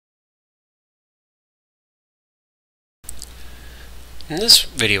In this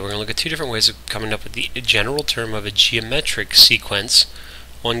video, we're going to look at two different ways of coming up with the general term of a geometric sequence,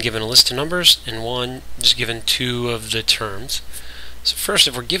 one given a list of numbers and one just given two of the terms. So first,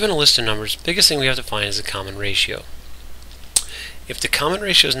 if we're given a list of numbers, the biggest thing we have to find is the common ratio. If the common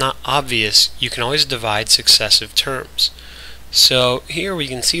ratio is not obvious, you can always divide successive terms. So here we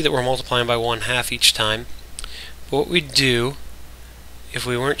can see that we're multiplying by 1/2 each time. But what we'd do, if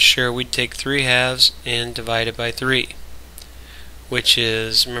we weren't sure, we'd take 3/2 and divide it by 3. Which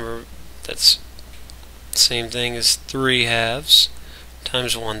is, remember, that's the same thing as 3/2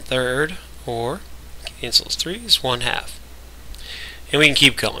 times 1/3, or cancels 3 is 1/2. And we can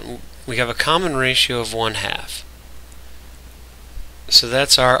keep going. We have a common ratio of 1/2. So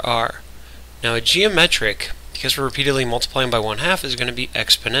that's our R. Now a geometric, because we're repeatedly multiplying by 1/2, is going to be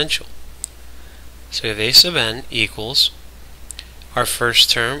exponential. So we have a sub n equals our first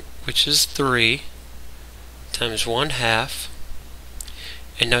term, which is 3, times 1/2.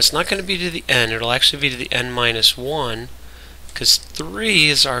 And now it's not going to be to the n, it'll actually be to the n minus 1, because 3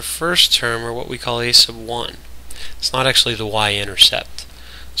 is our first term, or what we call a sub 1. It's not actually the y-intercept.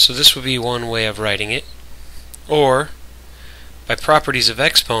 So this would be one way of writing it. Or, by properties of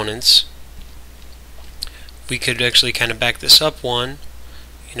exponents, we could actually kind of back this up one.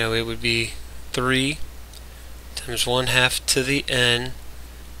 It would be 3 times 1/2 to the n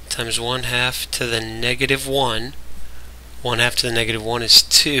times 1/2 to the negative 1. 1/2 to the negative 1 is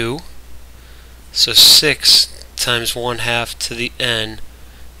 2, so 6 times 1/2 to the n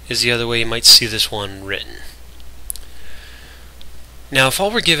is the other way you might see this one written. Now if all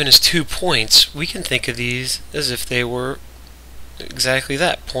we're given is 2 points, we can think of these as if they were exactly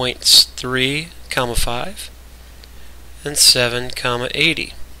that, points 3, 5 and 7,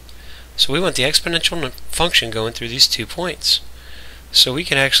 80. So we want the exponential function going through these 2 points. So we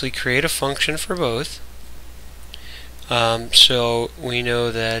can actually create a function for both. So we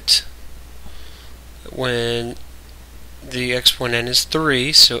know that when the exponent n is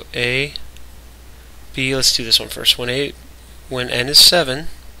 3, so a, b, let's do this one first. When n is 7,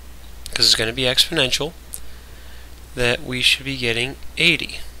 because it's going to be exponential, that we should be getting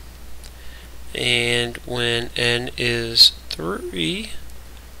 80. And when n is 3,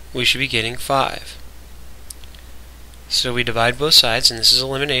 we should be getting 5. So we divide both sides, and this is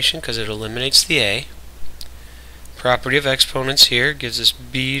elimination because it eliminates the a. Property of exponents here gives us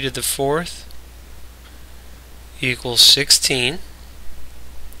b to the 4th equals 16,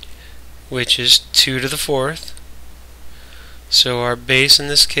 which is 2 to the 4th. So our base in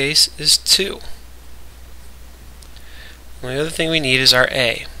this case is 2. And the other thing we need is our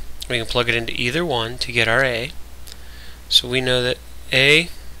a. We can plug it into either one to get our a. So we know that a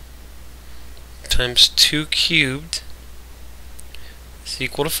times 2 cubed is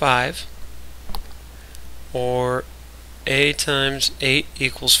equal to 5. Or a times 8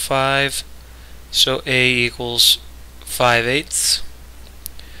 equals 5, so a equals 5/8.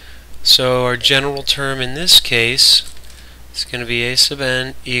 So our general term in this case is going to be a sub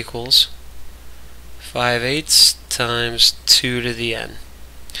n equals 5/8 times 2 to the n.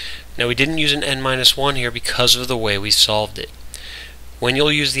 Now we didn't use an n minus 1 here because of the way we solved it. When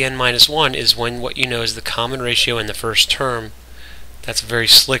you'll use the n minus 1 is when what you know is the common ratio in the first term. That's a very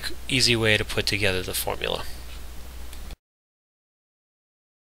slick, easy way to put together the formula.